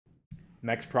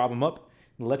Next problem up.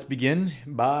 Let's begin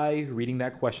by reading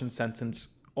that question sentence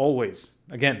always.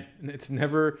 Again, it's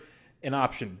never an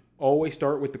option. Always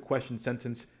start with the question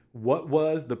sentence. What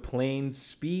was the plane's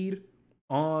speed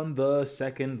on the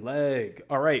second leg?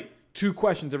 All right, 2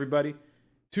 questions, everybody.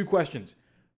 2 questions.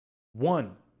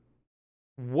 1,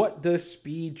 what does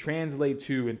speed translate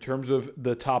to in terms of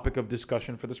the topic of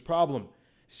discussion for this problem?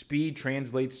 Speed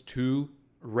translates to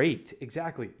rate.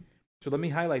 Exactly. So let me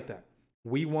highlight that.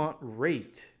 We want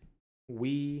rate.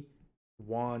 We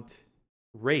want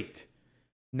rate.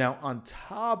 Now, on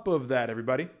top of that,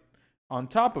 everybody, on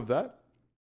top of that,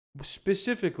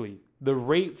 specifically, the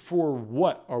rate for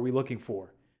what are we looking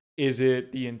for? Is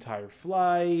it the entire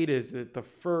flight? Is it the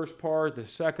first part, the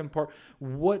second part?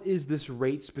 What is this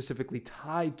rate specifically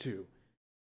tied to?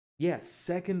 Yes,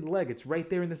 second leg. It's right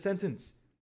there in the sentence.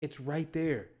 It's right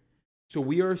there. So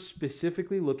we are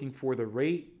specifically looking for the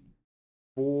rate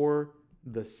for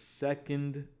the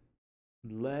second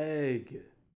leg.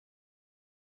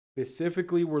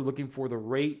 Specifically, we're looking for the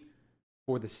rate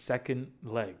for the second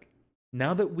leg.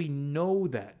 Now that we know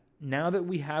that, now that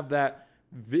we have that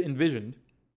envisioned,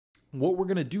 what we're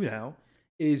going to do now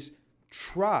is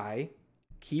try,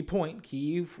 key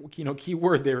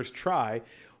word there is try.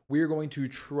 We're going to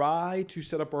try to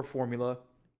set up our formula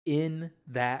in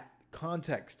that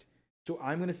context. So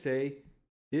I'm going to say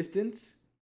distance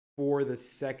for the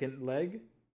second leg,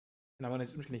 and I'm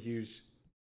just going to use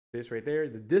this right there.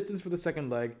 The distance for the second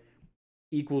leg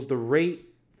equals the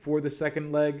rate for the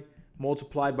second leg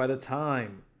multiplied by the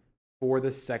time for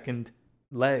the second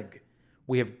leg.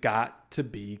 We have got to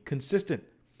be consistent.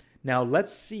 Now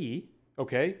let's see,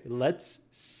 let's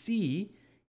see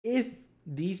if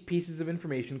these pieces of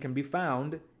information can be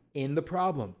found in the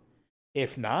problem.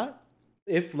 If not,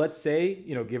 if let's say,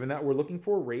 given that we're looking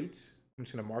for rate, I'm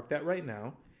just going to mark that right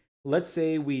now. Let's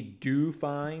say we do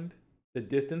find the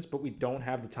distance, but we don't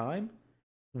have the time.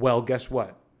 Well, guess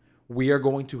what? We are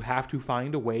going to have to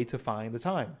find a way to find the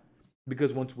time.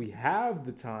 Because once we have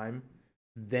the time,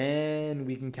 then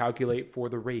we can calculate for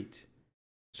the rate.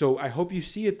 So I hope you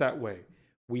see it that way.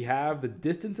 We have the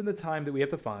distance and the time that we have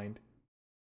to find.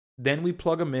 Then we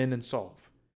plug them in and solve.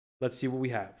 Let's see what we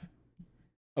have.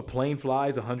 A plane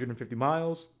flies 150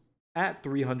 miles at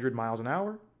 300 miles an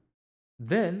hour.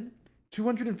 Then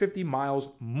 250 miles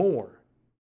more.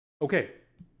 Okay,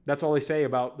 that's all they say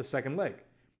about the second leg.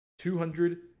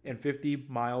 250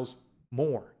 miles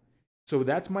more. So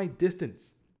that's my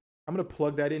distance. I'm going to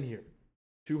plug that in here.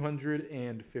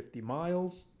 250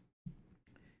 miles.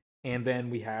 And then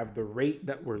we have the rate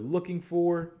that we're looking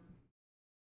for.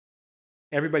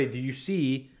 Everybody, do you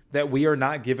see that we are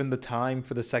not given the time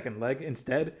for the second leg?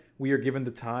 Instead, we are given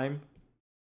the time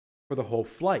for the whole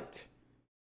flight.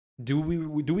 Do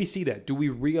we see that? Do we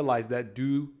realize that?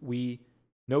 Do we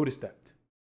notice that?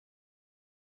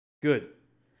 Good.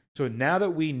 So now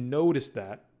that we notice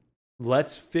that,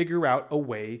 let's figure out a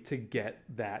way to get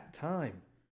that time.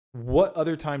 What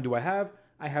other time do I have?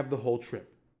 I have the whole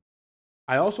trip.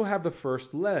 I also have the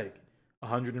first leg,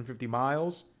 150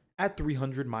 miles at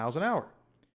 300 miles an hour.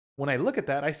 When I look at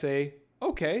that, I say,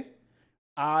 okay,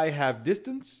 I have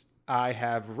distance, I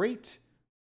have rate,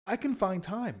 I can find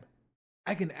time.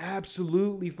 I can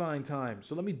absolutely find time.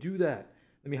 So let me do that.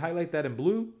 Let me highlight that in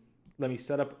blue. Let me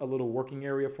set up a little working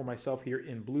area for myself here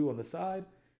in blue on the side.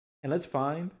 And let's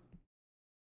find,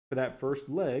 for that first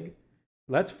leg,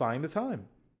 let's find the time.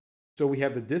 So we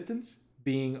have the distance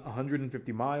being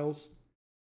 150 miles.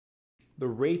 The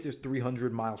rate is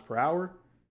 300 miles per hour.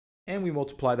 And we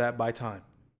multiply that by time.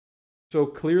 So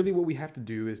clearly what we have to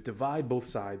do is divide both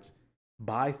sides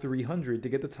by 300 to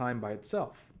get the time by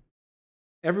itself.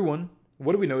 Everyone,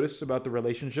 what do we notice about the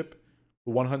relationship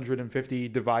 150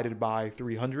 divided by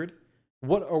 300?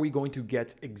 What are we going to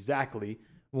get exactly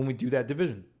when we do that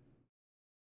division?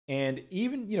 And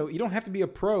even, you don't have to be a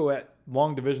pro at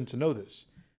long division to know this.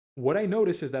 What I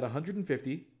notice is that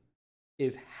 150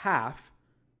 is half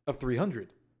of 300.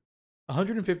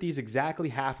 150 is exactly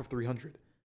half of 300.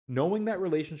 Knowing that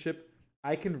relationship,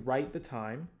 I can write the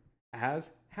time as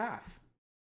half.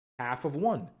 Half of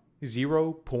 1,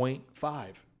 0.5.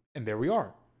 And there we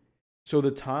are. So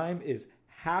the time is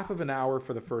half of an hour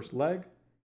for the first leg.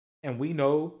 And we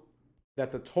know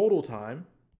that the total time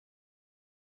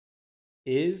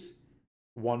is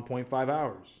 1.5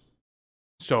 hours.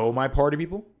 So my party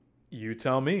people, you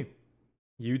tell me.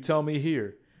 You tell me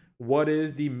here. What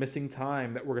is the missing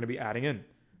time that we're going to be adding in?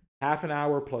 Half an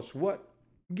hour plus what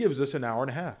gives us an hour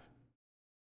and a half?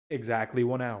 Exactly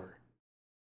 1 hour.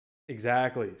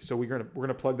 Exactly. So we're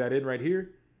gonna plug that in right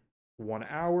here. 1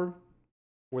 hour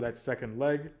for that second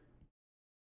leg.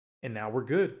 And now we're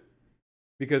good.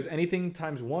 because anything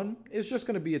times 1 is just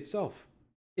going to be itself.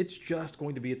 It's just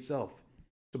going to be itself.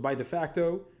 So by de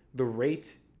facto, the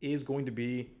rate is going to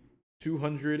be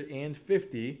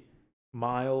 250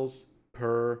 miles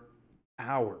per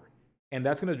hour. And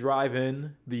that's going to drive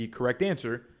in the correct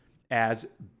answer as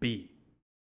B.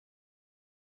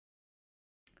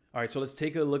 All right, so let's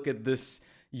take a look at this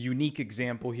unique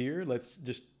example here. Let's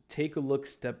just take a look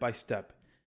step by step.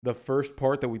 The first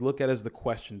part that we look at is the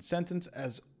question sentence,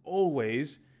 as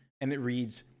always, and it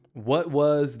reads, what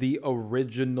was the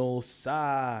original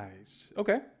size?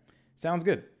 Okay, sounds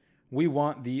good. We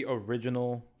want the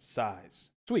original size.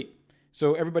 Sweet.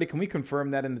 So everybody, can we confirm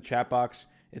that in the chat box?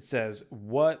 It says,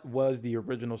 what was the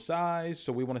original size?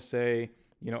 So we want to say,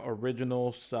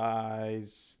 original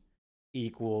size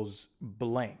equals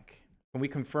blank. Can we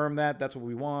confirm that? That's what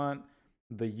we want.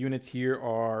 The units here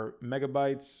are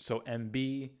megabytes, so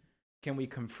MB. Can we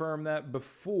confirm that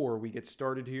before we get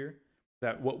started here,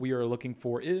 that what we are looking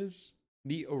for is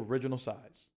the original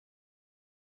size?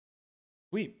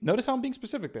 Sweet. Notice how I'm being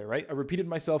specific there, right? I repeated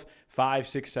myself 5,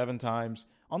 6, 7 times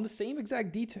on the same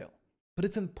exact detail, but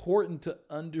it's important to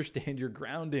understand your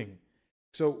grounding.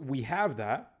 So we have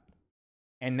that.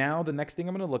 And now the next thing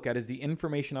I'm going to look at is the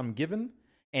information I'm given.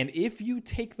 And if you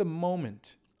take the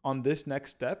moment on this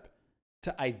next step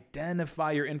to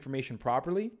identify your information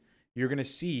properly, you're going to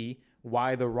see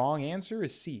why the wrong answer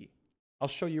is C. I'll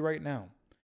show you right now.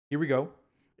 Here we go.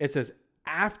 It says,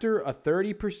 after a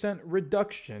 30%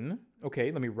 reduction,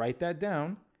 okay, let me write that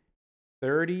down.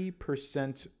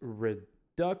 30%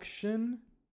 reduction.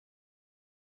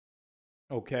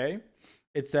 Okay.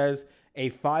 It says a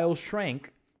file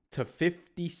shrank to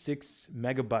 56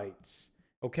 megabytes.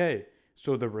 Okay,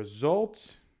 so the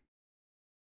result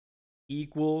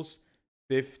equals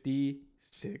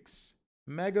 56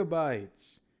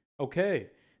 megabytes. Okay,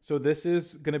 so this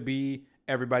is going to be,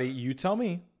 everybody, you tell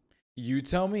me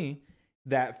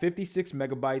that 56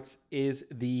 megabytes is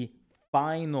the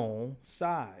final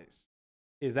size.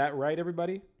 Is that right,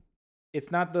 everybody?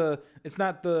 It's not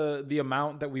the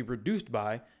amount that we reduced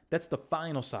by. That's the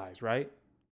final size, right?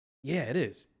 Yeah, it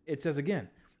is. It says again,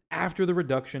 after the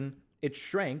reduction, it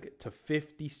shrank to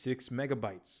 56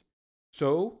 megabytes.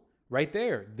 So right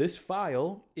there, this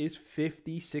file is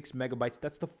 56 megabytes.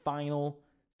 That's the final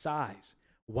size.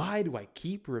 Why do I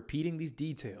keep repeating these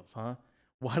details, huh?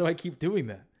 Why do I keep doing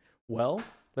that? Well,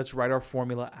 let's write our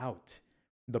formula out.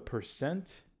 The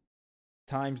percent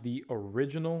times the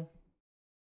original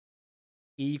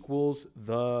equals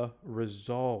the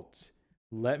result.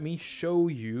 Let me show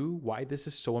you why this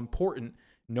is so important,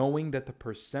 knowing that the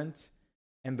percent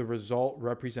and the result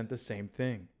represent the same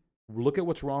thing. Look at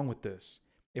what's wrong with this.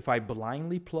 If I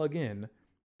blindly plug in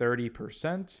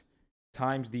 30%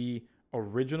 times the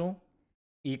original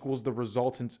equals the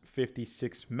resultant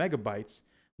 56 megabytes,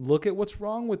 look at what's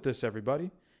wrong with this,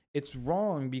 everybody. It's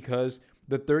wrong because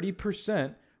the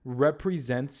 30%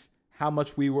 represents how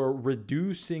much we were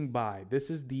reducing by. This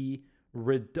is the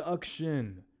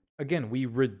reduction. Again, we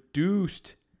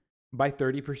reduced by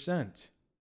 30%.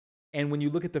 And when you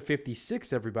look at the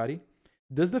 56, everybody,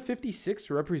 does the 56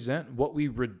 represent what we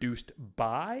reduced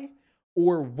by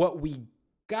or what we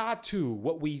got to,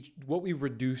 what we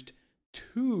reduced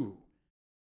to?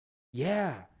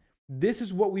 Yeah, this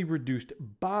is what we reduced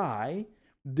by.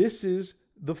 This is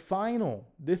the final.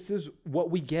 This is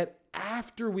what we get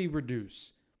after we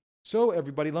reduce. So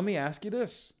everybody, let me ask you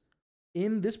this.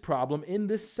 In this problem, in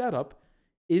this setup,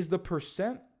 is the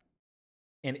percent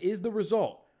and is the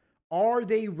result, are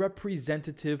they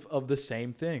representative of the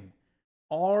same thing?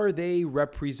 Are they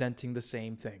representing the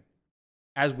same thing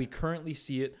as we currently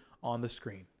see it on the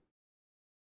screen?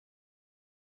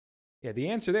 Yeah, the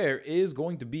answer there is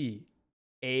going to be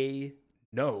a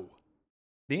no.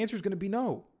 The answer is going to be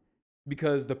no,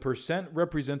 because the percent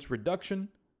represents reduction.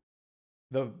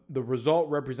 The result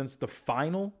represents the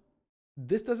final.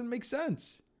 This doesn't make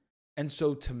sense. And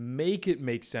so to make it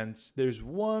make sense, there's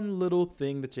one little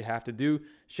thing that you have to do.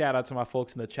 Shout out to my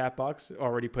folks in the chat box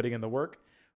already putting in the work.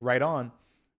 Right on.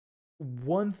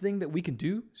 One thing that we can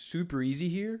do, super easy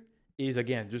here, is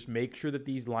again, just make sure that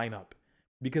these line up.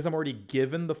 Because I'm already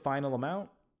given the final amount,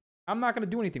 I'm not going to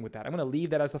do anything with that. I'm going to leave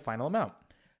that as the final amount.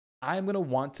 I'm going to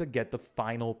want to get the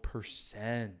final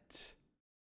percent.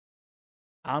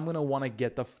 I'm going to want to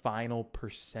get the final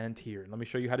percent here. Let me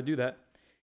show you how to do that.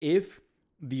 If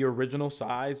the original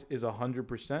size is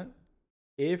 100%,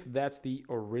 if that's the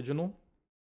original,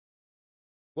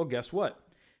 well, guess what?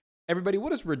 Everybody,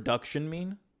 what does reduction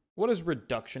mean? What does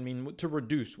reduction mean? To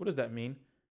reduce, what does that mean?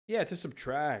 Yeah, to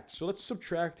subtract. So let's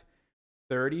subtract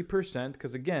 30%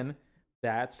 because, again,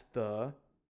 that's the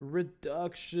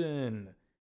reduction.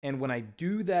 And when I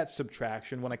do that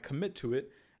subtraction, when I commit to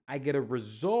it, I get a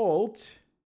result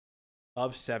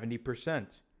of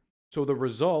 70%. So the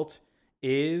result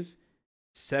is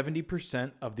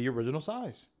 70% of the original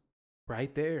size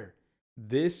right there.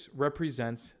 This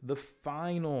represents the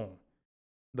final.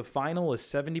 The final is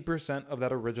 70% of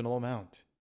that original amount.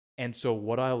 And so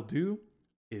what I'll do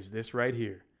is this right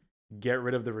here. Get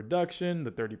rid of the reduction,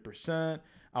 the 30%.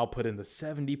 I'll put in the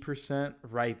 70%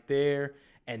 right there.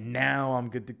 And now I'm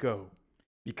good to go.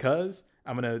 Because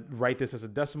I'm going to write this as a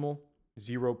decimal,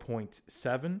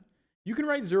 0.7. You can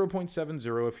write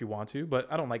 0.70 if you want to,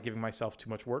 but I don't like giving myself too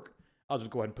much work. I'll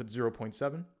just go ahead and put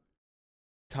 0.7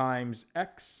 times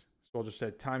x. So I'll just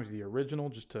say times the original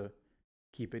just to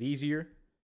keep it easier.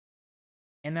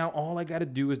 And now all I got to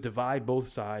do is divide both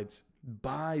sides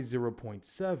by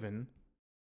 0.7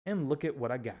 and look at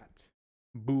what I got.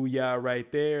 Booyah right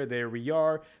there. There we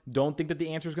are. Don't think that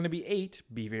the answer is going to be 8.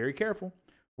 Be very careful.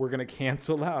 We're going to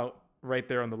cancel out right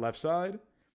there on the left side.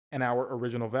 And our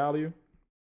original value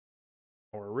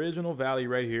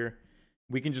right here,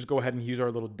 we can just go ahead and use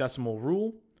our little decimal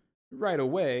rule right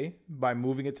away by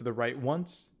moving it to the right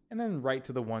once and then right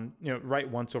to the right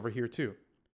once over here too.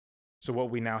 So what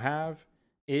we now have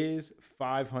is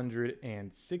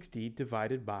 560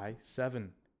 divided by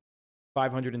 7.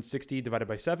 560 divided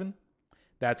by 7,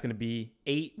 that's going to be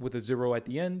 8 with a 0 at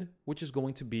the end, which is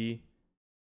going to be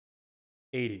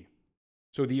 80.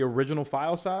 So the original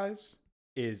file size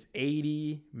is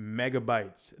 80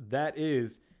 megabytes. That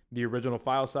is the original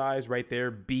file size right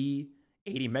there, B,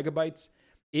 80 megabytes.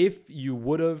 If you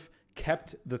would have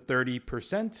kept the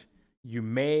 30%, you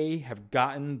may have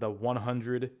gotten the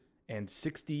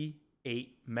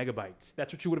 168 megabytes.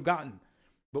 That's what you would have gotten.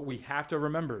 But we have to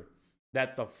remember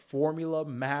that the formula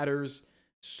matters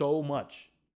so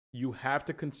much. You have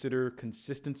to consider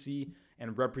consistency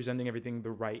and representing everything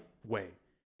the right way.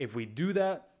 If we do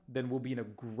that, then we'll be in a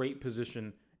great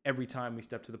position every time we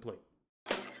step to the plate.